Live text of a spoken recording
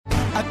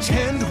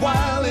Attend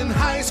while in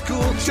high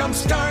school.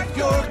 Jumpstart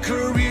your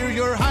career.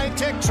 Your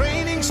high-tech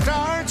training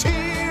starts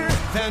here.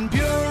 Van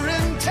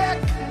Buren Tech.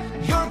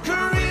 Your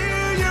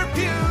career, your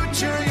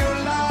future, your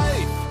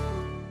life.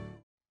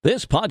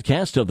 This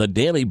podcast of the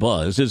Daily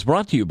Buzz is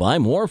brought to you by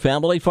More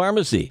Family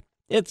Pharmacy.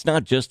 It's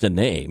not just a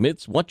name,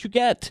 it's what you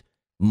get.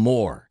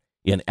 More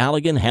in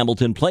Allegan,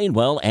 Hamilton,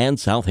 Plainwell, and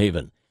South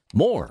Haven.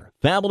 More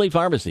Family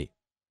Pharmacy.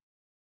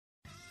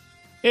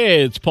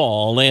 It's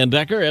Paul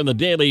Landecker and the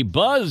Daily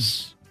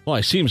Buzz. Boy,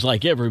 it seems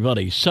like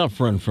everybody's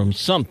suffering from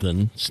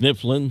something,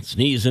 sniffling,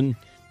 sneezing,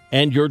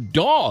 and your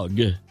dog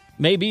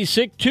may be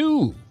sick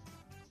too.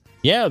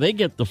 Yeah, they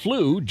get the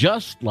flu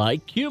just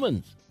like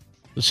humans.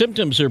 The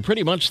symptoms are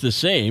pretty much the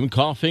same: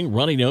 coughing,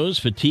 runny nose,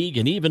 fatigue,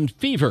 and even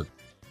fever.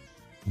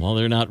 While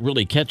they're not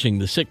really catching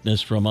the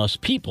sickness from us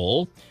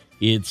people,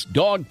 it's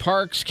dog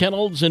parks,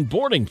 kennels, and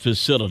boarding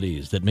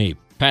facilities that may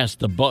pass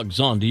the bugs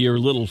on to your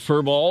little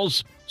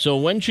furballs. So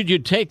when should you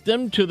take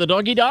them to the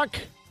doggy doc?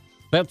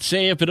 Let's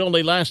say if it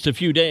only lasts a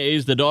few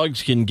days, the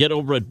dogs can get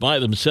over it by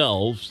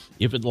themselves.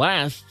 If it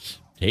lasts,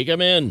 take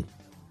them in.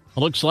 It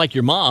looks like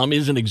your mom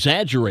isn't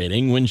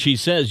exaggerating when she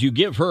says you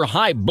give her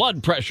high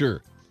blood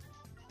pressure.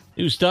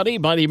 New study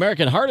by the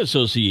American Heart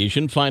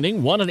Association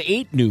finding 1 in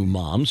 8 new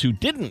moms who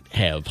didn't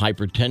have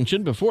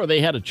hypertension before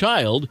they had a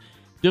child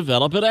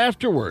develop it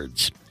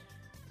afterwards.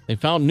 They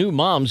found new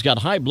moms got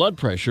high blood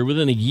pressure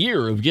within a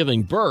year of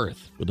giving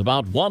birth, with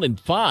about 1 in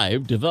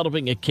 5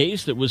 developing a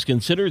case that was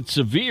considered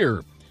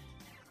severe.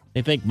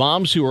 They think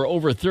moms who are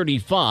over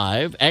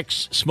 35,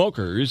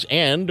 ex-smokers,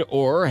 and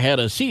or had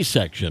a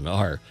C-section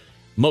are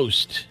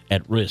most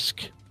at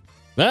risk.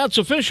 That's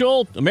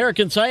official.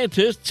 American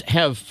scientists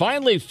have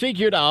finally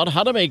figured out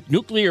how to make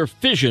nuclear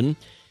fission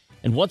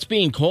and what's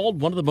being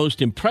called one of the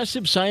most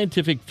impressive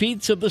scientific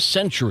feats of the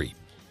century.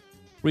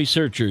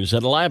 Researchers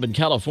at a lab in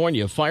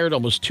California fired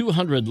almost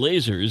 200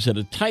 lasers at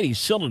a tiny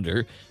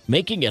cylinder,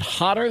 making it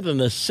hotter than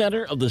the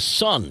center of the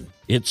sun.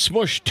 It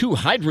smushed 2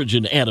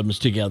 hydrogen atoms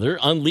together,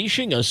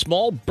 unleashing a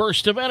small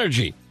burst of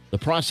energy. The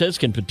process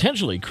can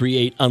potentially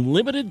create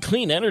unlimited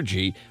clean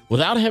energy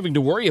without having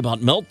to worry about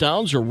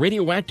meltdowns or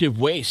radioactive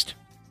waste.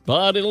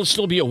 But it'll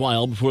still be a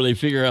while before they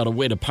figure out a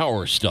way to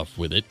power stuff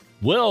with it.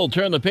 We'll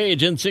turn the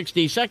page in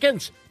 60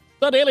 seconds.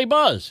 The Daily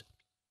Buzz.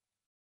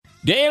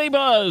 Daily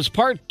Buzz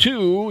Part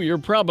 2. You're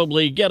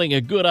probably getting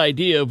a good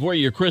idea of where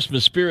your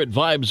Christmas spirit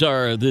vibes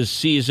are this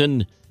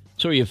season.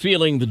 So are you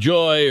feeling the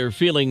joy or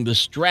feeling the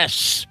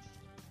stress?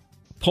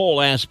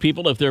 Poll asked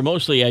people if they're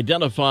mostly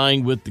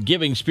identifying with the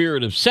giving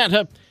spirit of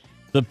Santa,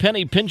 the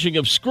penny pinching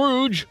of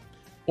Scrooge,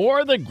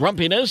 or the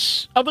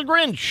grumpiness of the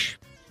Grinch.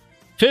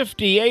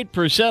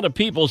 58% of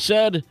people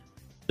said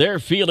they're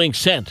feeling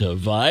Santa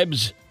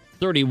vibes.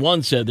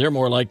 31% said they're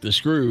more like the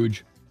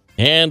Scrooge.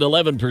 And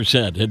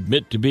 11%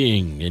 admit to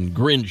being in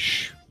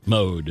Grinch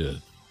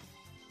mode.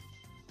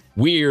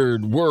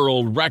 Weird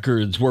world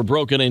records were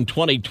broken in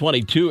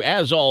 2022,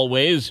 as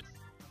always,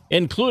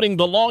 including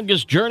the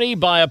longest journey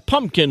by a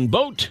pumpkin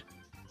boat,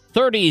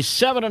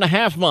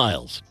 37.5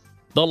 miles.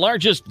 The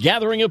largest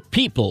gathering of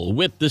people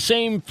with the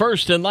same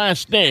first and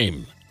last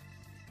name,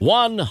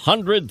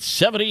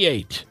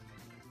 178.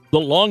 The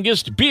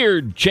longest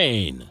beard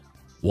chain,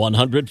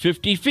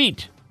 150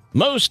 feet.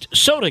 Most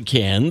soda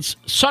cans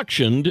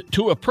suctioned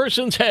to a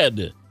person's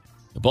head.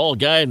 The bald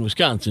guy in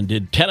Wisconsin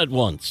did 10 at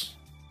once.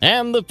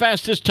 And the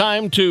fastest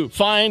time to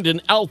find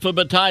and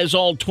alphabetize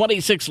all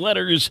 26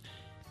 letters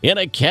in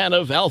a can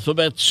of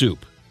alphabet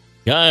soup.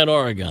 Guy in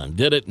Oregon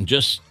did it in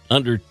just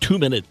under 2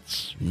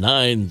 minutes,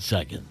 9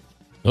 seconds.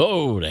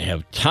 Oh, to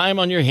have time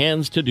on your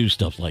hands to do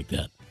stuff like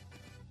that.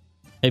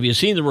 Have you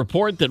seen the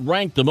report that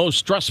ranked the most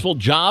stressful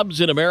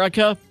jobs in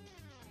America?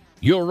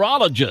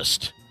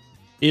 Urologist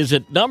is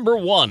at number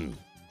 1.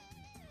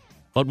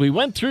 But we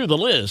went through the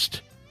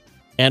list,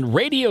 and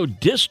radio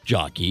disc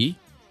jockey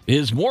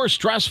is more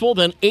stressful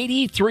than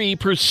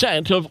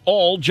 83% of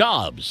all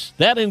jobs.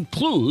 That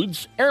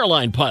includes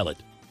airline pilot,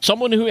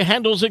 someone who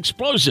handles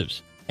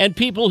explosives, and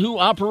people who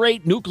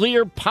operate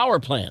nuclear power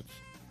plants.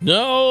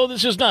 No,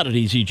 this is not an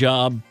easy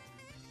job.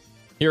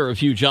 Here are a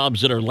few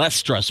jobs that are less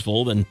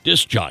stressful than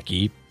disc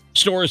jockey: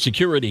 store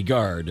security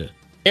guard,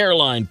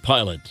 airline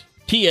pilot,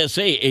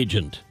 TSA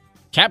agent,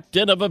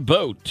 captain of a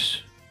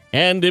boat,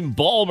 and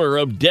embalmer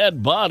of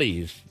dead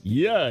bodies.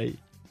 Yay.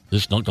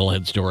 This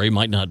knucklehead story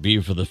might not be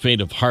for the faint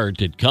of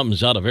heart. It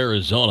comes out of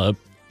Arizona.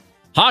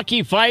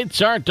 Hockey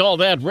fights aren't all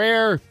that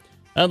rare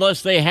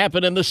unless they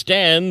happen in the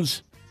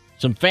stands.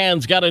 Some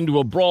fans got into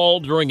a brawl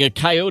during a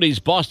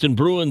Coyotes-Boston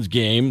Bruins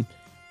game,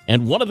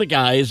 and one of the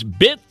guys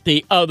bit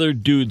the other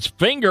dude's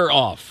finger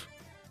off.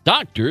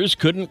 Doctors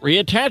couldn't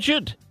reattach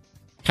it.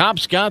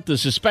 Cops got the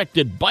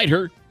suspected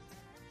biter.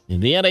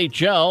 In the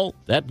NHL,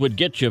 that would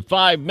get you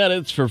 5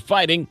 minutes for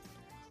fighting.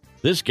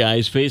 This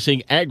guy's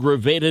facing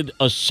aggravated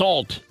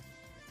assault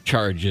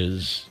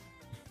charges.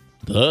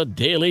 The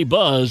Daily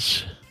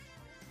Buzz.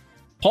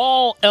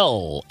 Paul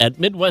L. at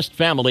Midwest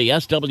Family,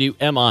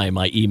 SWMI,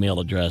 my email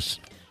address.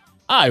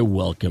 I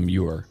welcome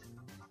your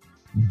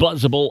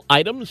buzzable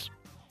items.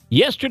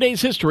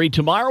 Yesterday's history,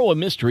 tomorrow a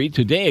mystery,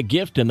 today a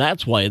gift, and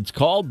that's why it's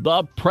called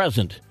The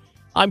Present.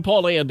 I'm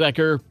Paul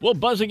Decker. We'll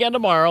buzz again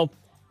tomorrow.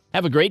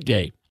 Have a great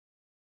day.